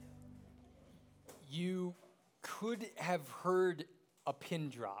You could have heard a pin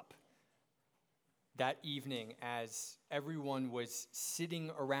drop that evening as everyone was sitting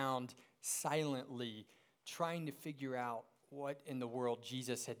around silently trying to figure out what in the world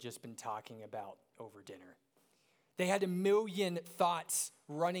Jesus had just been talking about over dinner. They had a million thoughts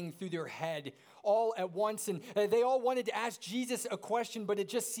running through their head all at once, and they all wanted to ask Jesus a question, but it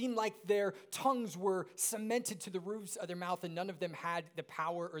just seemed like their tongues were cemented to the roofs of their mouth, and none of them had the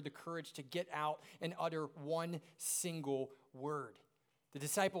power or the courage to get out and utter one single word. The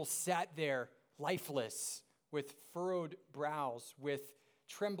disciples sat there lifeless, with furrowed brows, with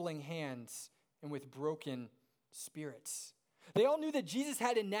trembling hands, and with broken spirits. They all knew that Jesus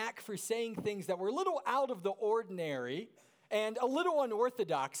had a knack for saying things that were a little out of the ordinary and a little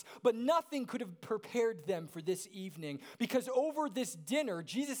unorthodox, but nothing could have prepared them for this evening, because over this dinner,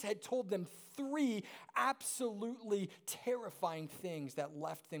 Jesus had told them three absolutely terrifying things that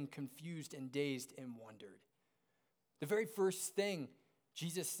left them confused and dazed and wondered. The very first thing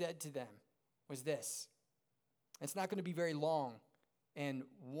Jesus said to them was this: "It's not going to be very long, and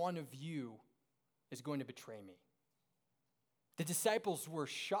one of you is going to betray me." The disciples were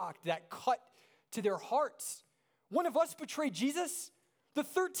shocked. That cut to their hearts. One of us betrayed Jesus? The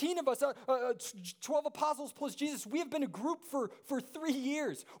 13 of us, 12 apostles plus Jesus, we have been a group for 3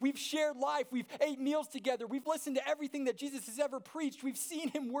 years. We've shared life. We've ate meals together. We've listened to everything that Jesus has ever preached. We've seen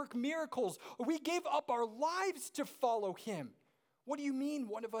him work miracles. We gave up our lives to follow him. What do you mean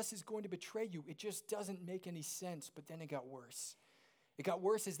one of us is going to betray you? It just doesn't make any sense. But then it got worse. It got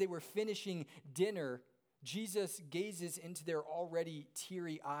worse as they were finishing dinner. Jesus gazes into their already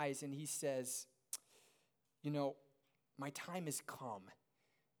teary eyes and he says, "You know, my time has come,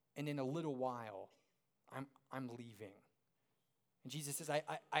 and in a little while, I'm leaving." And Jesus says,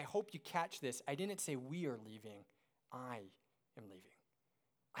 I hope you catch this. I didn't say we are leaving. I am leaving.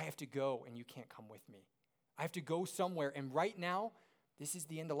 I have to go, and you can't come with me. I have to go somewhere, and right now, this is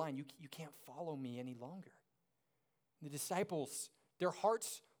the end of the line. You can't follow me any longer. And the disciples, their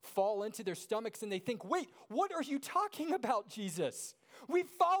hearts fall into their stomachs and they think, "Wait, what are you talking about, Jesus? We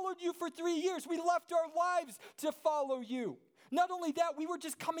followed you for 3 years. We left our lives to follow you. Not only that, we were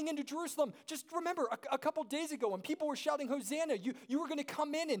just coming into Jerusalem. Just remember, a couple days ago when people were shouting, 'Hosanna,' you were going to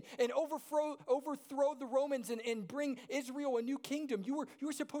come in and overthrow the Romans and bring Israel a new kingdom. You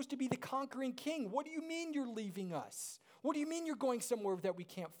were supposed to be the conquering king. What do you mean you're leaving us? What do you mean you're going somewhere that we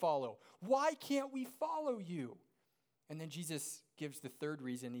can't follow? Why can't we follow you?" And then Jesus gives the third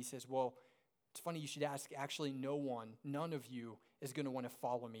reason. He says, "Well, it's funny you should ask. Actually, none of you is going to want to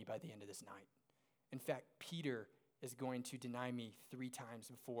follow me by the end of this night. In fact, Peter is going to deny me 3 times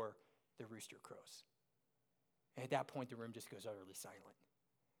before the rooster crows." And at that point, the room just goes utterly silent.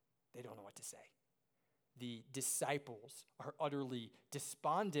 They don't know what to say. The disciples are utterly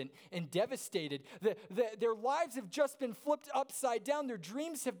despondent and devastated. Their lives have just been flipped upside down. Their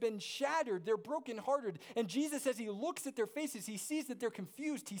dreams have been shattered. They're brokenhearted. And Jesus, as he looks at their faces, he sees that they're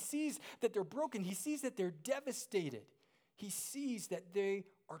confused. He sees that they're broken. He sees that they're devastated. He sees that they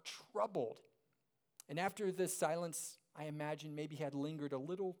are troubled. And after the silence, I imagine, maybe had lingered a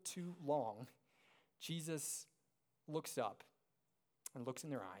little too long, Jesus looks up and looks in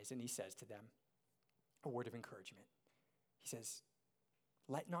their eyes, and he says to them a word of encouragement. He says,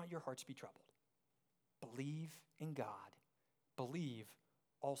 "Let not your hearts be troubled. Believe in God. Believe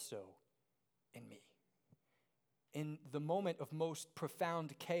also in me." In the moment of most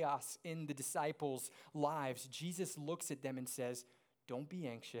profound chaos in the disciples' lives, Jesus looks at them and says, "Don't be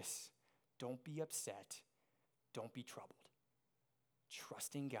anxious. Don't be upset. Don't be troubled.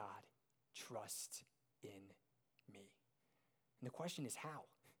 Trust in God. Trust in me." And the question is how?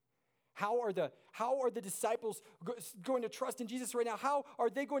 How are the disciples going to trust in Jesus right now? How are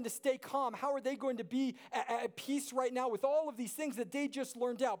they going to stay calm? How are they going to be at peace right now with all of these things that they just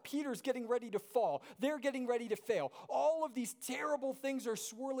learned out? Peter's getting ready to fall. They're getting ready to fail. All of these terrible things are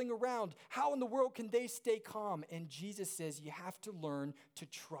swirling around. How in the world can they stay calm? And Jesus says, "You have to learn to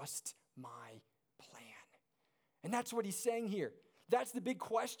trust my plan." And that's what he's saying here. That's the big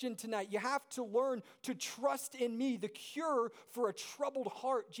question tonight. You have to learn to trust in me. The cure for a troubled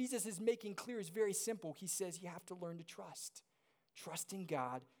heart, Jesus is making clear, is very simple. He says you have to learn to trust. Trust in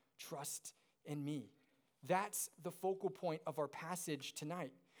God, trust in me. That's the focal point of our passage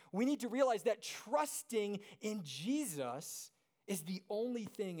tonight. We need to realize that trusting in Jesus is the only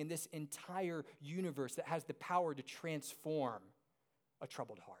thing in this entire universe that has the power to transform a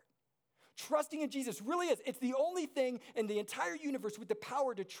troubled heart. Trusting in Jesus really is. It's the only thing in the entire universe with the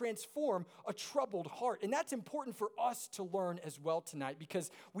power to transform a troubled heart. And that's important for us to learn as well tonight, because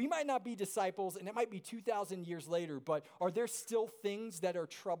we might not be disciples and it might be 2,000 years later, but are there still things that are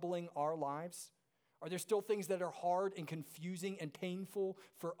troubling our lives? Are there still things that are hard and confusing and painful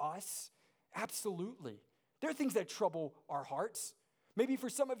for us? Absolutely. There are things that trouble our hearts. Maybe for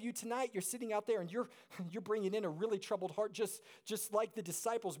some of you tonight, you're sitting out there and you're bringing in a really troubled heart, just like the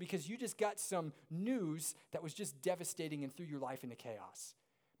disciples, because you just got some news that was just devastating and threw your life into chaos.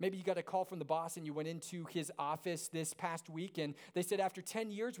 Maybe you got a call from the boss and you went into his office this past week and they said, after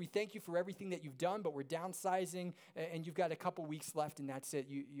 10 years, we thank you for everything that you've done, but we're downsizing and you've got a couple weeks left and that's it.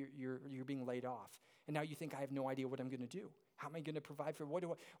 You're being laid off. And now you think, I have no idea what I'm going to do. How am I going to provide for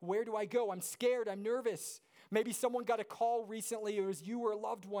where do I go? I'm scared. I'm nervous. Maybe someone got a call recently. It was you or a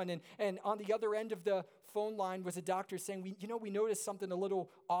loved one. And on the other end of the phone line was a doctor saying, we noticed something a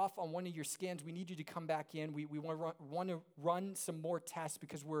little off on one of your scans. We need you to come back in. We want to run some more tests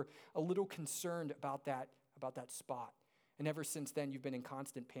because we're a little concerned about that spot. And ever since then, you've been in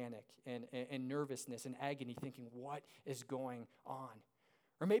constant panic and nervousness and agony, thinking, what is going on?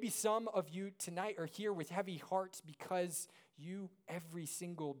 Or maybe some of you tonight are here with heavy hearts because you every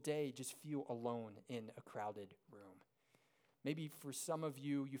single day just feel alone in a crowded room. Maybe for some of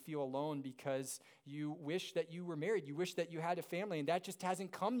you, you feel alone because you wish that you were married. You wish that you had a family, and that just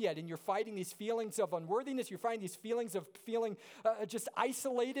hasn't come yet. And you're fighting these feelings of unworthiness. You're fighting these feelings of feeling just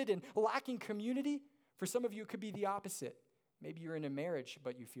isolated and lacking community. For some of you, it could be the opposite. Maybe you're in a marriage,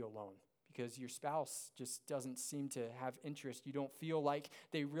 but you feel alone because your spouse just doesn't seem to have interest. You don't feel like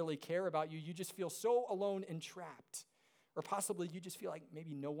they really care about you. You just feel so alone and trapped. Or possibly you just feel like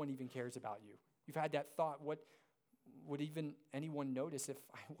maybe no one even cares about you. You've had that thought, what would even anyone notice if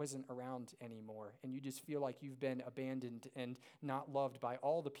I wasn't around anymore? And you just feel like you've been abandoned and not loved by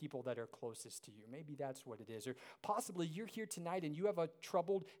all the people that are closest to you. Maybe that's what it is. Or possibly you're here tonight and you have a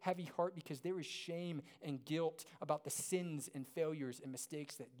troubled, heavy heart because there is shame and guilt about the sins and failures and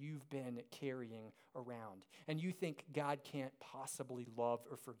mistakes that you've been carrying around. And you think God can't possibly love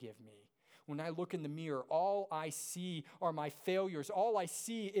or forgive me. When I look in the mirror, all I see are my failures. All I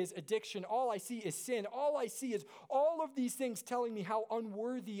see is addiction. All I see is sin. All I see is all of these things telling me how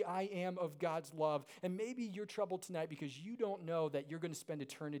unworthy I am of God's love. And maybe you're troubled tonight because you don't know that you're going to spend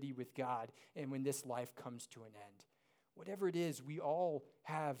eternity with God and when this life comes to an end. Whatever it is, we all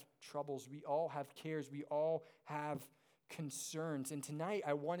have troubles. We all have cares. We all have concerns. And tonight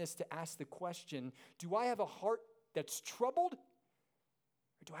I want us to ask the question, do I have a heart that's troubled?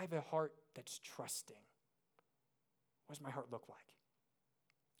 Or do I have a heart that's trusting? What does my heart look like?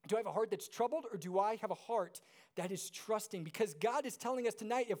 Do I have a heart that's troubled, or do I have a heart that is trusting? Because God is telling us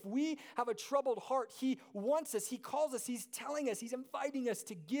tonight, if we have a troubled heart, He wants us, He calls us, He's telling us, He's inviting us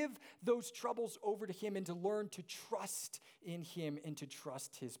to give those troubles over to Him and to learn to trust in Him and to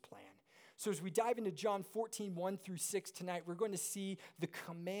trust His plan. So as we dive into John 14, 1-6 tonight, we're going to see the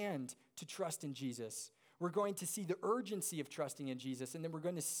command to trust in Jesus. We're going to see the urgency of trusting in Jesus, and then we're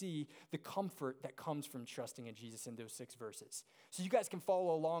going to see the comfort that comes from trusting in Jesus in those 6 verses. So you guys can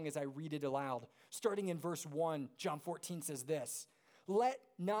follow along as I read it aloud. Starting in verse 1, John 14 says this, "Let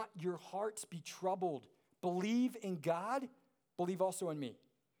not your hearts be troubled. Believe in God, believe also in me.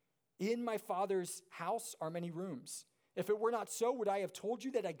 In my Father's house are many rooms. If it were not so, would I have told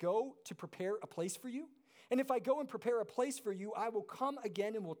you that I go to prepare a place for you? And if I go and prepare a place for you, I will come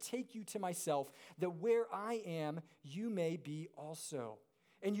again and will take you to myself, that where I am, you may be also.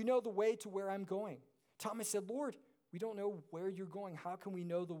 And you know the way to where I'm going." Thomas said, "Lord, we don't know where you're going. How can we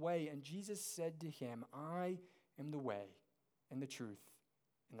know the way?" And Jesus said to him, "I am the way and the truth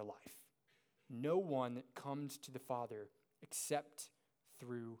and the life. No one comes to the Father except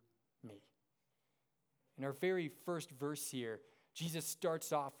through me." In our very first verse here, Jesus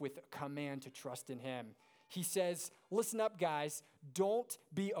starts off with a command to trust in Him. He says, listen up, guys. Don't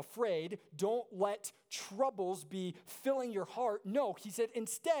be afraid. Don't let troubles be filling your heart. No, He said,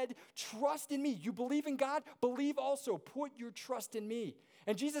 instead, trust in me. You believe in God? Believe also. Put your trust in me.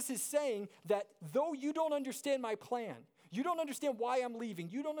 And Jesus is saying that though you don't understand my plan, you don't understand why I'm leaving,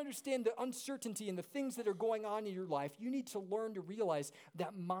 you don't understand the uncertainty and the things that are going on in your life, you need to learn to realize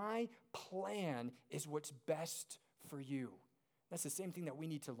that my plan is what's best for you. That's the same thing that we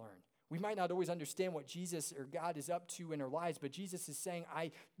need to learn. We might not always understand what Jesus or God is up to in our lives, but Jesus is saying,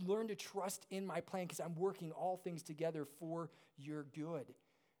 I learn to trust in my plan because I'm working all things together for your good.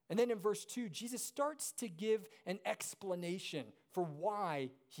 And then in verse 2, Jesus starts to give an explanation for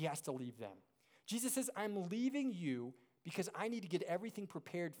why He has to leave them. Jesus says, I'm leaving you because I need to get everything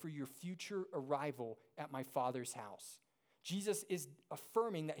prepared for your future arrival at my Father's house. Jesus is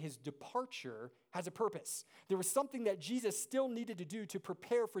affirming that His departure has a purpose. There was something that Jesus still needed to do to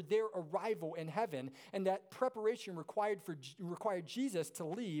prepare for their arrival in heaven, and that preparation required Jesus to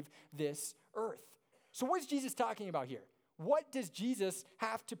leave this earth. So what is Jesus talking about here? What does Jesus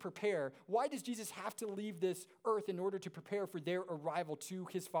have to prepare? Why does Jesus have to leave this earth in order to prepare for their arrival to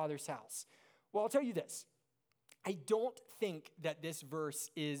his Father's house? Well, I'll tell you this. I don't think that this verse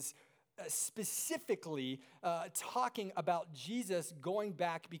is specifically talking about Jesus going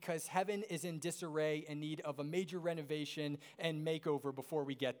back because heaven is in disarray in need of a major renovation and makeover before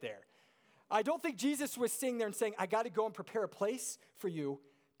we get there. I don't think Jesus was sitting there and saying, I got to go and prepare a place for you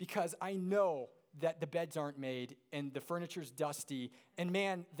because I know that the beds aren't made and the furniture's dusty, and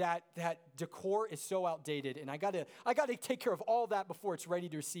man, that decor is so outdated, and I gotta take care of all that before it's ready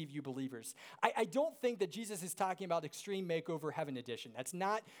to receive you believers. I don't think that Jesus is talking about Extreme Makeover Heaven Edition. That's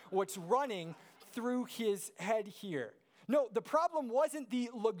not what's running through his head here. No, the problem wasn't the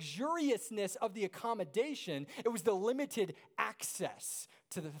luxuriousness of the accommodation, it was the limited access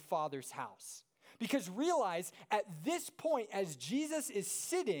to the Father's house. Because realize, at this point, as Jesus is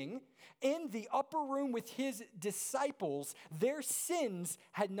sitting in the upper room with his disciples, their sins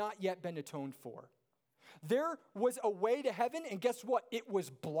had not yet been atoned for. There was a way to heaven, and guess what? It was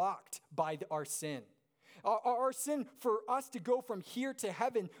blocked by our sin. Our sin, for us to go from here to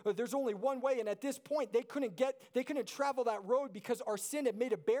heaven, there's only one way, and at this point, they couldn't travel that road because our sin had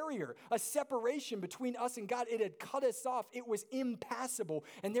made a barrier, a separation between us and God. It had cut us off. It was impassable,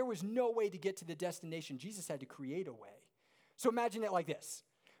 and there was no way to get to the destination. Jesus had to create a way. So imagine it like this.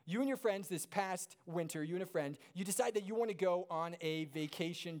 You and your friends this past winter, you decide that you want to go on a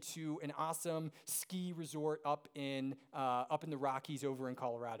vacation to an awesome ski resort up in the Rockies over in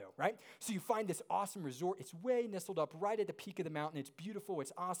Colorado, right? So you find this awesome resort. It's way nestled up right at the peak of the mountain. It's beautiful.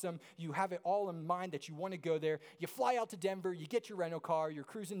 It's awesome. You have it all in mind that you want to go there. You fly out to Denver. You get your rental car. You're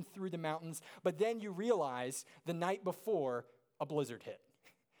cruising through the mountains. But then you realize the night before a blizzard hit.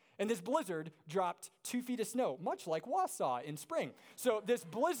 And this blizzard dropped 2 feet of snow, much like Wausau in spring. So this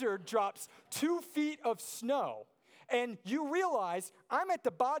blizzard drops 2 feet of snow, and you realize I'm at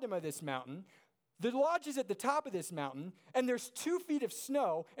the bottom of this mountain, the lodge is at the top of this mountain, and there's 2 feet of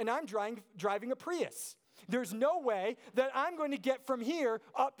snow, and I'm driving a Prius. There's no way that I'm going to get from here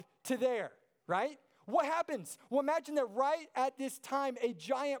up to there, right? What happens? Well, imagine that right at this time, a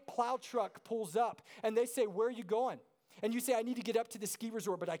giant plow truck pulls up, and they say, where are you going? And you say, I need to get up to the ski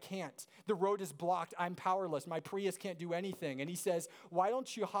resort, but I can't. The road is blocked. I'm powerless. My Prius can't do anything. And he says, why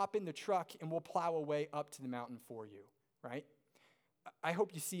don't you hop in the truck and we'll plow a way up to the mountain for you, right? I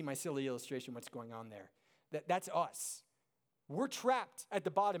hope you see my silly illustration, what's going on there. That's us. We're trapped at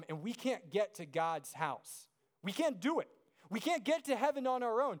the bottom, and we can't get to God's house. We can't do it. We can't get to heaven on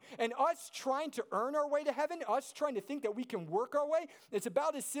our own. And us trying to earn our way to heaven, us trying to think that we can work our way, it's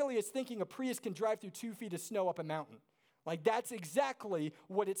about as silly as thinking a Prius can drive through 2 feet of snow up a mountain. Like, that's exactly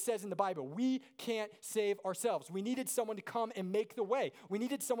what it says in the Bible. We can't save ourselves. We needed someone to come and make the way. We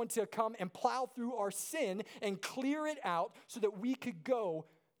needed someone to come and plow through our sin and clear it out so that we could go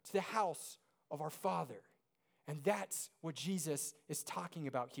to the house of our Father. And that's what Jesus is talking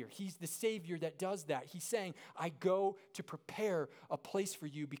about here. He's the Savior that does that. He's saying, I go to prepare a place for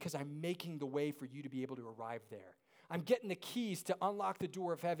you because I'm making the way for you to be able to arrive there. I'm getting the keys to unlock the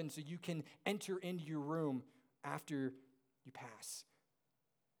door of heaven so you can enter into your room after you pass.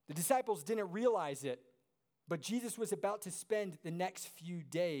 The disciples didn't realize it, but Jesus was about to spend the next few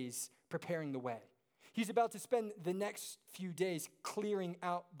days preparing the way. He's about to spend the next few days clearing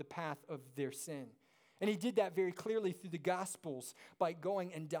out the path of their sin. And he did that very clearly through the Gospels by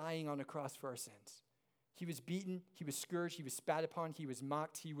going and dying on a cross for our sins. He was beaten, he was scourged, he was spat upon, he was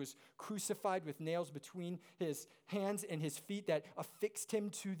mocked, he was crucified with nails between his hands and his feet that affixed him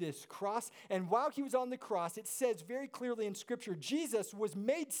to this cross. And while he was on the cross, it says very clearly in Scripture, Jesus was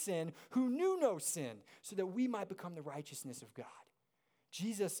made sin who knew no sin, so that we might become the righteousness of God.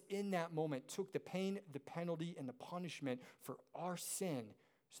 Jesus, in that moment, took the pain, the penalty, and the punishment for our sin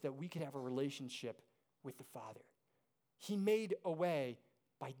so that we could have a relationship with the Father. He made a way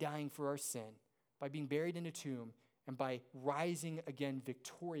by dying for our sin, by being buried in a tomb, and by rising again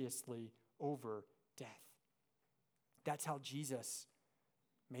victoriously over death. That's how Jesus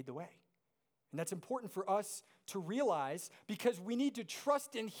made the way. And that's important for us to realize because we need to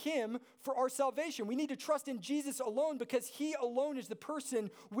trust in him for our salvation. We need to trust in Jesus alone because he alone is the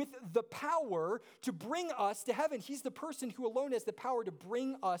person with the power to bring us to heaven. He's the person who alone has the power to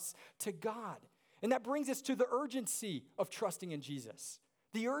bring us to God. And that brings us to the urgency of trusting in Jesus.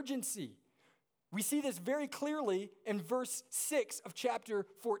 The urgency. We see this very clearly in verse 6 of chapter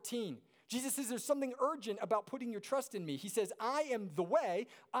 14. Jesus says there's something urgent about putting your trust in me. He says, I am the way,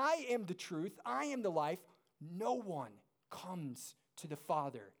 I am the truth, I am the life. No one comes to the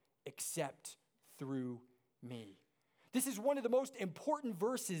Father except through me. This is one of the most important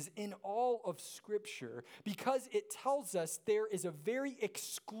verses in all of Scripture because it tells us there is a very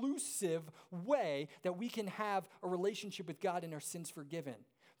exclusive way that we can have a relationship with God and our sins forgiven.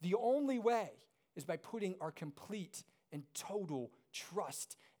 The only way is by putting our complete and total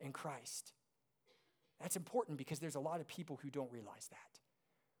trust in Christ. That's important because there's a lot of people who don't realize that.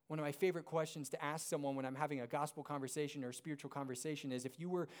 One of my favorite questions to ask someone when I'm having a gospel conversation or a spiritual conversation is, if you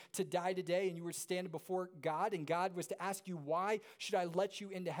were to die today and you were standing before God and God was to ask you, why should I let you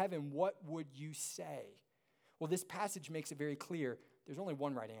into heaven, what would you say? Well, this passage makes it very clear. There's only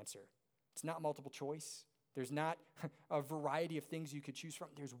one right answer. It's not multiple choice. There's not a variety of things you could choose from.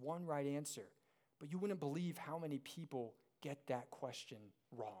 There's one right answer. But you wouldn't believe how many people get that question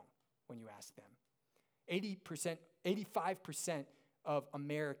wrong when you ask them. 85% of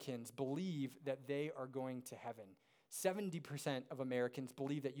Americans believe that they are going to heaven. 70% of Americans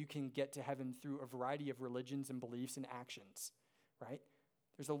believe that you can get to heaven through a variety of religions and beliefs and actions, right?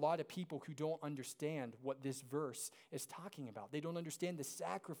 There's a lot of people who don't understand what this verse is talking about. They don't understand the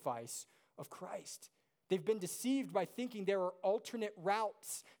sacrifice of Christ. They've been deceived by thinking there are alternate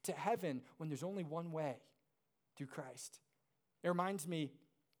routes to heaven when there's only one way, through Christ. It reminds me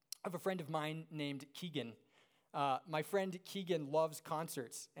of a friend of mine named Keegan. My friend Keegan loves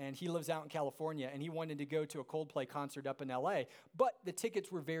concerts, and he lives out in California, and he wanted to go to a Coldplay concert up in LA, but the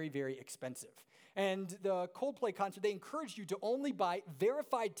tickets were very, very expensive. And the Coldplay concert, they encouraged you to only buy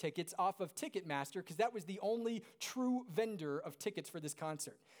verified tickets off of Ticketmaster because that was the only true vendor of tickets for this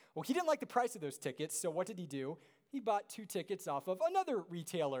concert. Well, he didn't like the price of those tickets, so what did he do? He bought 2 tickets off of another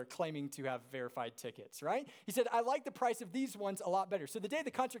retailer claiming to have verified tickets, right? He said, I like the price of these ones a lot better. So the day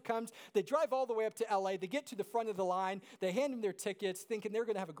the concert comes, they drive all the way up to LA, they get to the front of the line, they hand him their tickets, thinking they're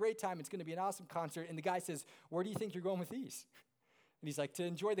going to have a great time, it's going to be an awesome concert, and the guy says, where do you think you're going with these? And he's like, to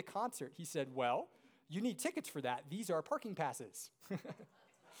enjoy the concert. He said, well, you need tickets for that. These are parking passes.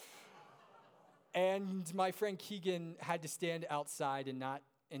 And my friend Keegan had to stand outside and not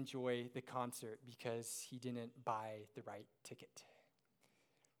enjoy the concert because he didn't buy the right ticket.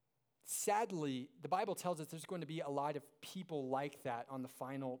 Sadly, the Bible tells us there's going to be a lot of people like that on the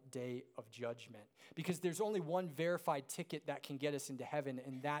final day of judgment because there's only one verified ticket that can get us into heaven,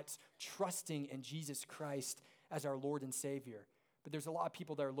 and that's trusting in Jesus Christ as our Lord and Savior. But there's a lot of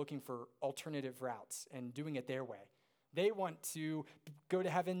people that are looking for alternative routes and doing it their way. They want to go to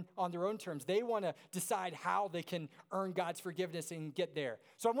heaven on their own terms. They want to decide how they can earn God's forgiveness and get there.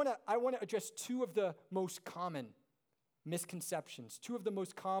 So I want to address 2 of the most common misconceptions, 2 of the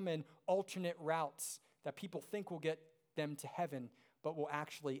most common alternate routes that people think will get them to heaven, but will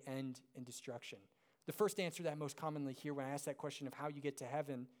actually end in destruction. The first answer that I most commonly hear when I ask that question of how you get to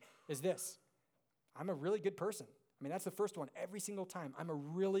heaven is this: I'm a really good person. I mean, that's the first one every single time. I'm a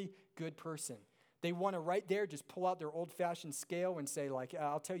really good person. They want to right there just pull out their old-fashioned scale and say, like,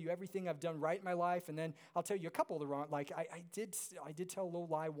 I'll tell you everything I've done right in my life, and then I'll tell you a couple of the wrong. Like, I did tell a little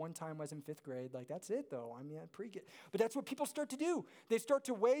lie one time when I was in 5th grade. Like, that's it, though. I mean, I'm pretty good. But that's what people start to do. They start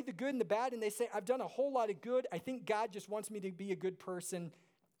to weigh the good and the bad, and they say, I've done a whole lot of good. I think God just wants me to be a good person.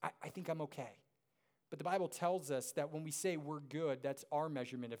 I think I'm okay. But the Bible tells us that when we say we're good, that's our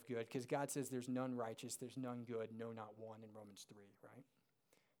measurement of good, because God says there's none righteous, there's none good, no, not one in Romans 3, right?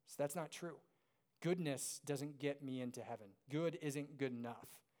 So that's not true. Goodness doesn't get me into heaven. Good isn't good enough.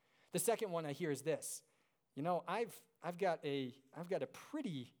 The second one I hear is this: you know, I've got a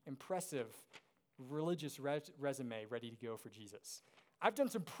pretty impressive religious resume ready to go for Jesus. I've done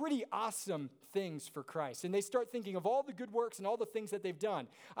some pretty awesome things for Christ. And they start thinking of all the good works and all the things that they've done.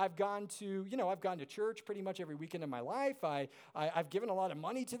 I've gone to church pretty much every weekend of my life. I've given a lot of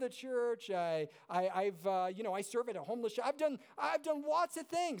money to the church. I serve at a homeless shelter. I've done lots of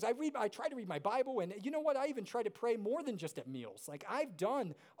things. I try to read my Bible, and you know what? I even try to pray more than just at meals. Like, I've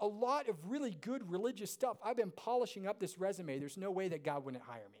done a lot of really good religious stuff. I've been polishing up this resume. There's no way that God wouldn't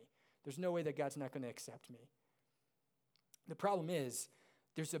hire me. There's no way that God's not going to accept me. The problem is,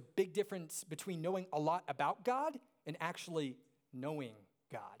 there's a big difference between knowing a lot about God and actually knowing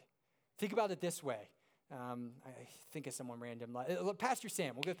God. Think about it this way. I think of someone random. Pastor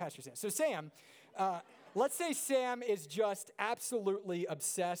Sam. We'll go with Pastor Sam. So Sam, let's say Sam is just absolutely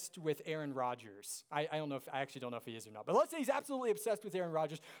obsessed with Aaron Rodgers. I actually don't know if he is or not. But let's say he's absolutely obsessed with Aaron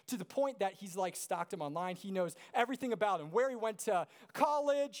Rodgers to the point that he's like stalked him online. He knows everything about him, where he went to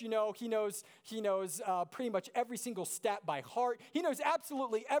college. He knows pretty much every single stat by heart. He knows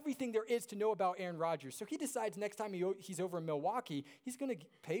absolutely everything there is to know about Aaron Rodgers. So he decides next time he's over in Milwaukee, he's going to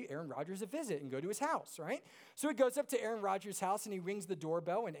pay Aaron Rodgers a visit and go to his house, right? So he goes up to Aaron Rodgers' house and he rings the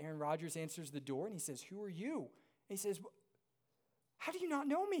doorbell, and Aaron Rodgers answers the door and he says, "Who are you?" And he says, "How do you not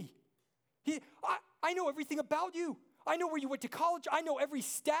know me?" I know everything about you. I know where you went to college. I know every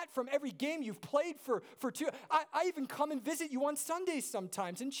stat from every game you've played for two. I even come and visit you on Sundays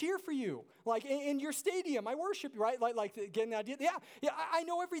sometimes and cheer for you. Like in your stadium, I worship you, right? Like getting the idea. Yeah, I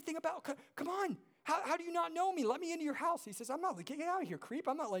know everything about, come on. How do you not know me? Let me into your house. He says, I'm not, get out of here, creep.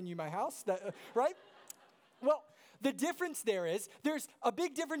 I'm not letting you in my house, right? Well, the difference there is there's a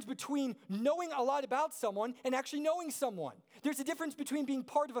big difference between knowing a lot about someone and actually knowing someone. There's a difference between being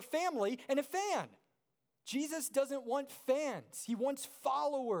part of a family and a fan. Jesus doesn't want fans. He wants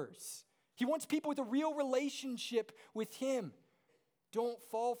followers. He wants people with a real relationship with him. Don't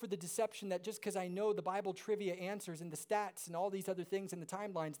fall for the deception that just because I know the Bible trivia answers and the stats and all these other things in the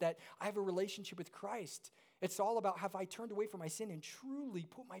timelines that I have a relationship with Christ. It's all about, have I turned away from my sin and truly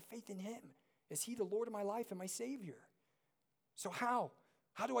put my faith in him? Is he the Lord of my life and my Savior? So how?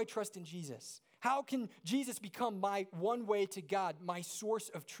 How do I trust in Jesus? How can Jesus become my one way to God, my source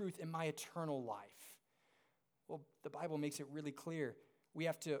of truth and my eternal life? Well, the Bible makes it really clear. We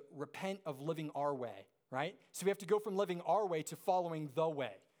have to repent of living our way, right? So we have to go from living our way to following the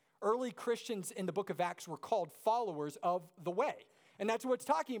way. Early Christians in the book of Acts were called followers of the way. And that's what it's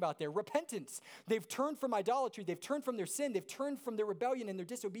talking about there, repentance. They've turned from idolatry. They've turned from their sin. They've turned from their rebellion and their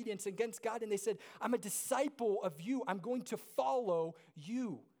disobedience against God. And they said, I'm a disciple of you. I'm going to follow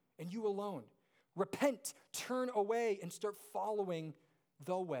you and you alone. Repent, turn away, and start following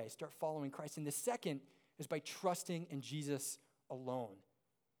the way. Start following Christ. And the second is by trusting in Jesus alone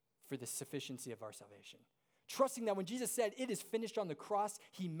for the sufficiency of our salvation. Trusting that when Jesus said it is finished on the cross,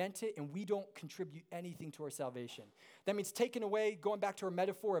 he meant it, and we don't contribute anything to our salvation. That means taking away, going back to our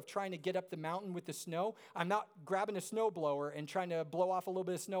metaphor of trying to get up the mountain with the snow. I'm not grabbing a snowblower and trying to blow off a little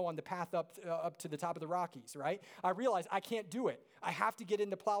bit of snow on the path up to the top of the Rockies, right? I realize I can't do it. I have to get in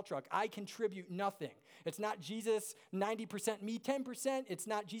the plow truck. I contribute nothing. It's not Jesus 90%, me 10%. It's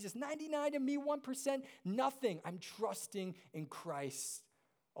not Jesus 99 and me 1%. Nothing. I'm trusting in Christ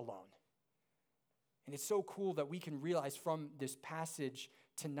alone. And it's so cool that we can realize from this passage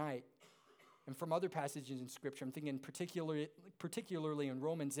tonight and from other passages in Scripture, I'm thinking particularly in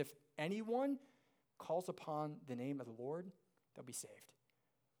Romans, if anyone calls upon the name of the Lord, they'll be saved.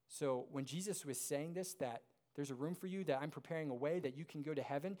 So when Jesus was saying this, that there's a room for you, that I'm preparing a way that you can go to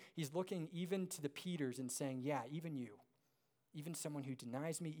heaven, he's looking even to the Peters and saying, yeah, even you, even someone who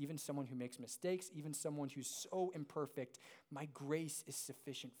denies me, even someone who makes mistakes, even someone who's so imperfect, my grace is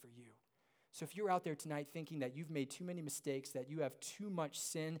sufficient for you. So if you're out there tonight thinking that you've made too many mistakes, that you have too much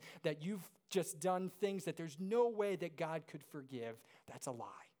sin, that you've just done things that there's no way that God could forgive, that's a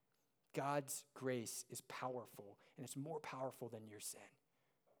lie. God's grace is powerful, and it's more powerful than your sin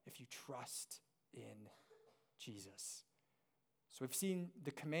if you trust in Jesus. So we've seen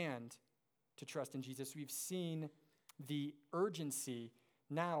the command to trust in Jesus. We've seen the urgency.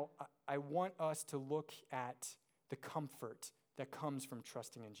 Now I want us to look at the comfort that comes from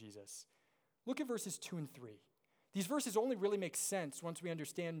trusting in Jesus. Look at verses 2 and 3. These verses only really make sense once we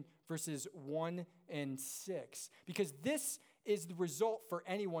understand verses 1 and 6, because this is the result for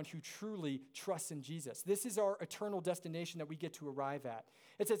anyone who truly trusts in Jesus. This is our eternal destination that we get to arrive at.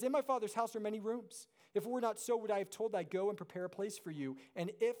 It says, in my Father's house are many rooms. If it were not so, would I have told I go and prepare a place for you?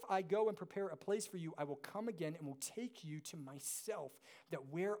 And if I go and prepare a place for you, I will come again and will take you to myself, that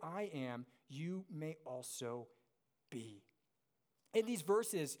where I am, you may also be. In these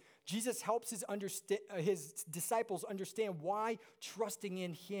verses, Jesus helps his disciples understand why trusting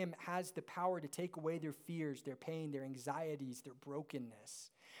in him has the power to take away their fears, their pain, their anxieties, their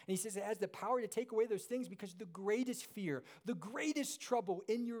brokenness. And he says it has the power to take away those things because the greatest fear, the greatest trouble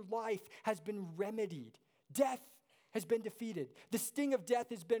in your life has been remedied. Death has been defeated. The sting of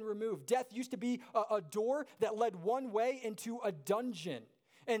death has been removed. Death used to be a door that led one way into a dungeon.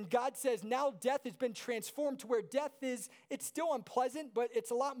 And God says now death has been transformed to where death is, it's still unpleasant, but it's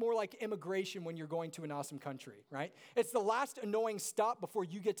a lot more like immigration when you're going to an awesome country, right? It's the last annoying stop before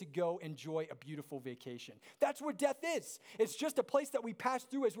you get to go enjoy a beautiful vacation. That's what death is. It's just a place that we pass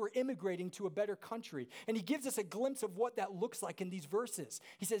through as we're immigrating to a better country. And he gives us a glimpse of what that looks like in these verses.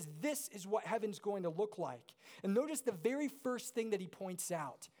 He says, this is what heaven's going to look like. And notice the very first thing that he points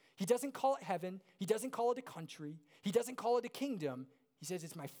out. He doesn't call it heaven. He doesn't call it a country. He doesn't call it a kingdom. He says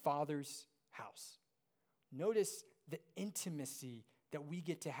it's my Father's house. Notice the intimacy that we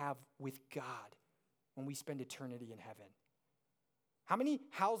get to have with God when we spend eternity in heaven. How many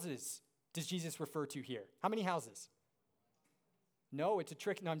houses does Jesus refer to here? How many houses? No, it's a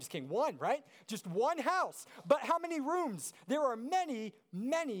trick. No, I'm just kidding. One, right? Just one house. But how many rooms? There are many,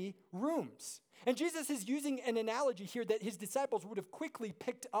 many rooms. And Jesus is using an analogy here that his disciples would have quickly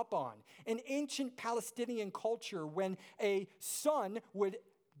picked up on. In ancient Palestinian culture, when a son would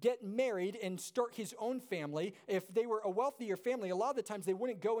get married and start his own family. If they were a wealthier family, a lot of the times they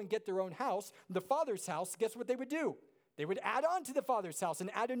wouldn't go and get their own house, the father's house. Guess what they would do? They would add on to the father's house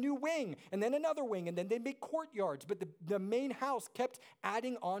and add a new wing and then another wing, and then they'd make courtyards. But the main house kept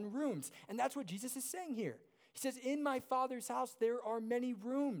adding on rooms. And that's what Jesus is saying here. He says, in my Father's house, there are many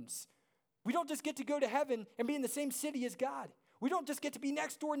rooms. We don't just get to go to heaven and be in the same city as God. We don't just get to be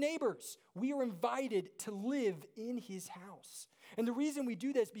next door neighbors. We are invited to live in his house. And the reason we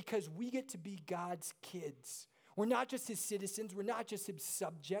do this is because we get to be God's kids. We're not just his citizens. We're not just his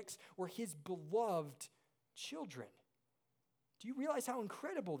subjects. We're his beloved children. Do you realize how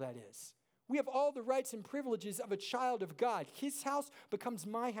incredible that is? We have all the rights and privileges of a child of God. His house becomes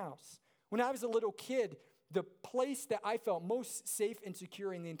my house. When I was a little kid, the place that I felt most safe and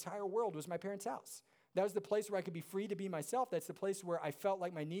secure in the entire world was my parents' house. That was the place where I could be free to be myself. That's the place where I felt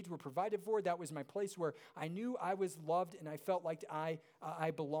like my needs were provided for. That was my place where I knew I was loved and I felt like I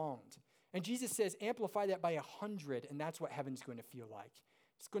belonged. And Jesus says, amplify that by 100, and that's what heaven's going to feel like.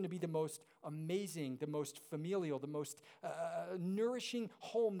 It's going to be the most amazing, the most familial, the most nourishing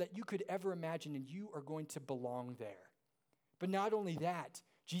home that you could ever imagine, and you are going to belong there. But not only that,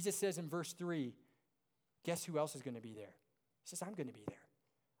 Jesus says in verse 3, guess who else is going to be there? He says, I'm going to be there.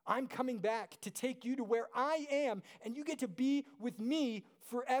 I'm coming back to take you to where I am, and you get to be with me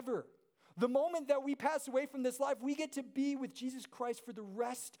forever. The moment that we pass away from this life, we get to be with Jesus Christ for the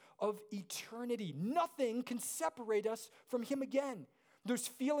rest of eternity. Nothing can separate us from him again. Those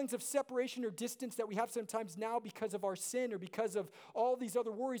feelings of separation or distance that we have sometimes now because of our sin or because of all these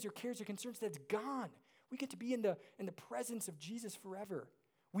other worries or cares or concerns, that's gone. We get to be in the presence of Jesus forever.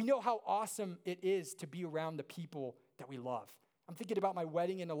 We know how awesome it is to be around the people that we love. I'm thinking about my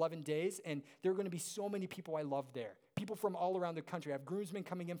wedding in 11 days, and there are going to be so many people I love there. People from all around the country. I have groomsmen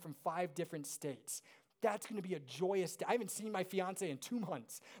coming in from 5 different states. That's going to be a joyous day. I haven't seen my fiance in 2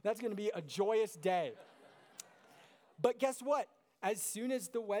 months. That's going to be a joyous day. But guess what? As soon as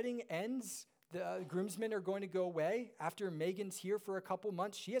the wedding ends, the groomsmen are going to go away. After Megan's here for a couple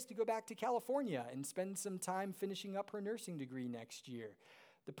months, she has to go back to California and spend some time finishing up her nursing degree next year.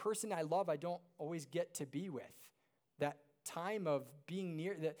 The person I love, I don't always get to be with. That time of being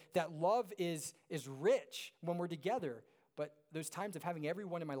near, that love is rich when we're together, but those times of having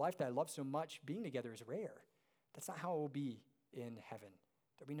everyone in my life that I love so much, being together is rare. That's not how it will be in heaven.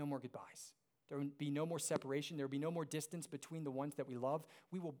 There'll be no more goodbyes. There will be no more separation. There will be no more distance between the ones that we love.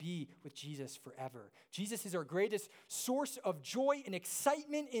 We will be with Jesus forever. Jesus is our greatest source of joy and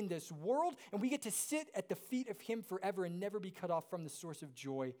excitement in this world, and we get to sit at the feet of him forever and never be cut off from the source of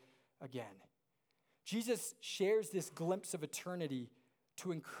joy again. Jesus shares this glimpse of eternity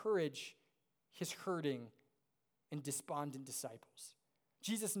to encourage his hurting and despondent disciples.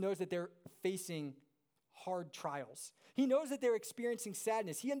 Jesus knows that they're facing hard trials. He knows that they're experiencing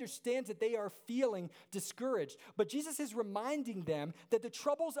sadness. He understands that they are feeling discouraged. But Jesus is reminding them that the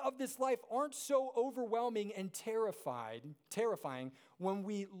troubles of this life aren't so overwhelming and terrifying when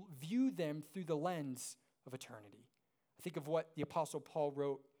we view them through the lens of eternity. I think of what the Apostle Paul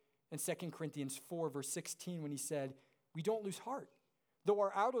wrote in 2 Corinthians 4, verse 16, when he said, we don't lose heart. Though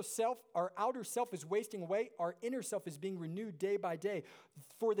our outer self is wasting away, our inner self is being renewed day by day.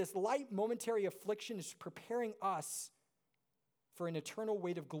 For this light momentary affliction is preparing us for an eternal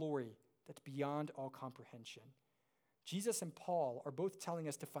weight of glory that's beyond all comprehension. Jesus and Paul are both telling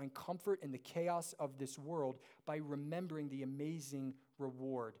us to find comfort in the chaos of this world by remembering the amazing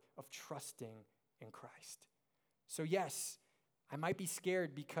reward of trusting in Christ. So yes, I might be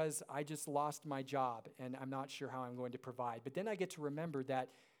scared because I just lost my job and I'm not sure how I'm going to provide. But then I get to remember that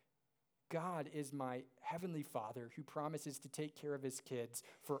God is my heavenly Father who promises to take care of his kids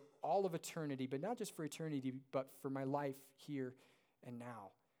for all of eternity, but not just for eternity, but for my life here and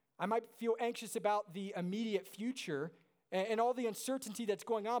now. I might feel anxious about the immediate future and all the uncertainty that's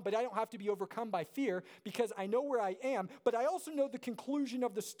going on, but I don't have to be overcome by fear because I know where I am, but I also know the conclusion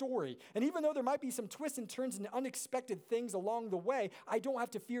of the story. And even though there might be some twists and turns and unexpected things along the way, I don't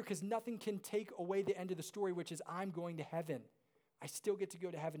have to fear because nothing can take away the end of the story, which is I'm going to heaven. I still get to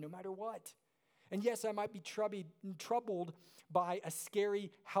go to heaven no matter what. And yes, I might be troubled by a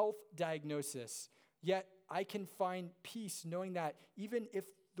scary health diagnosis, yet I can find peace knowing that even if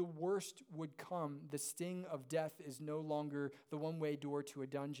the worst would come, the sting of death is no longer the one-way door to a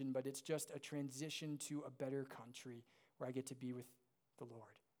dungeon, but it's just a transition to a better country where I get to be with the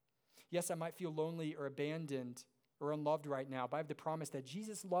Lord. Yes, I might feel lonely or abandoned or unloved right now, but I have the promise that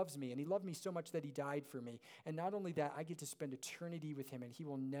Jesus loves me, and he loved me so much that he died for me. And not only that, I get to spend eternity with him, and he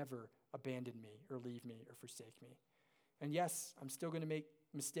will never abandon me or leave me or forsake me. And yes, I'm still going to make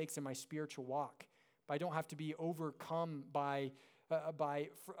mistakes in my spiritual walk, but I don't have to be overcome by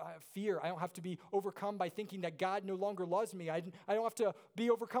fear. I don't have to be overcome by thinking that God no longer loves me. I don't have to be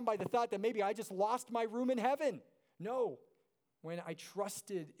overcome by the thought that maybe I just lost my room in heaven. No. When I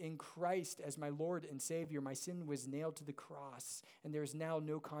trusted in Christ as my Lord and Savior, my sin was nailed to the cross, and there is now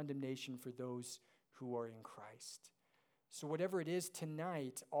no condemnation for those who are in Christ. So whatever it is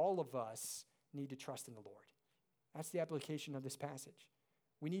tonight, all of us need to trust in the Lord. That's the application of this passage.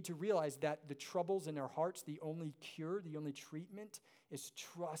 We need to realize that the troubles in our hearts, the only cure, the only treatment is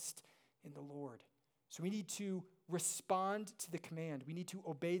trust in the Lord. So we need to respond to the command. We need to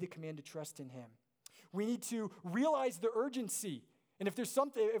obey the command to trust in him. We need to realize the urgency. And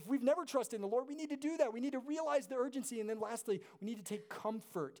if we've never trusted in the Lord, we need to do that. We need to realize the urgency. And then lastly, we need to take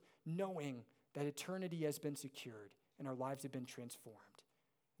comfort knowing that eternity has been secured and our lives have been transformed,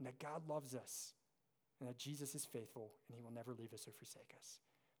 and that God loves us, and that Jesus is faithful, and he will never leave us or forsake us.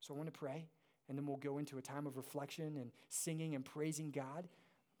 So I want to pray, and then we'll go into a time of reflection and singing and praising God.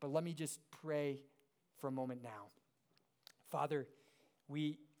 But let me just pray for a moment now. Father,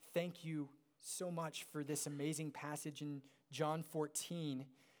 we thank you so much for this amazing passage in John 14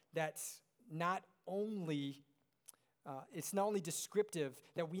 that's not only it's not only descriptive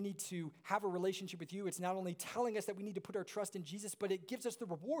that we need to have a relationship with you. It's not only telling us that we need to put our trust in Jesus, but it gives us the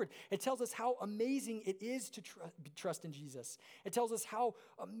reward. It tells us how amazing it is to trust in Jesus. It tells us how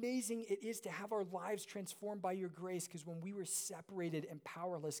amazing it is to have our lives transformed by your grace, because when we were separated and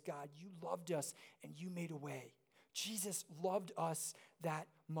powerless, God, you loved us and you made a way. Jesus loved us that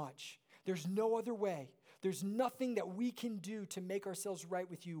much. There's no other way. There's nothing that we can do to make ourselves right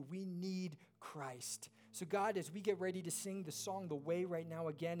with you. We need Christ. So God, as we get ready to sing the song, The Way, right now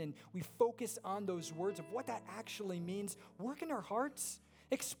again, and we focus on those words of what that actually means, work in our hearts,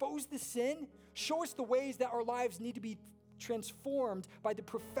 expose the sin, show us the ways that our lives need to be transformed by the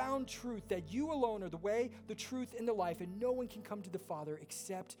profound truth that you alone are the way, the truth, and the life, and no one can come to the Father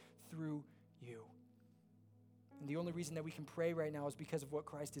except through you. And the only reason that we can pray right now is because of what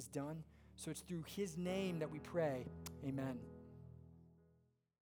Christ has done. So it's through his name that we pray. Amen.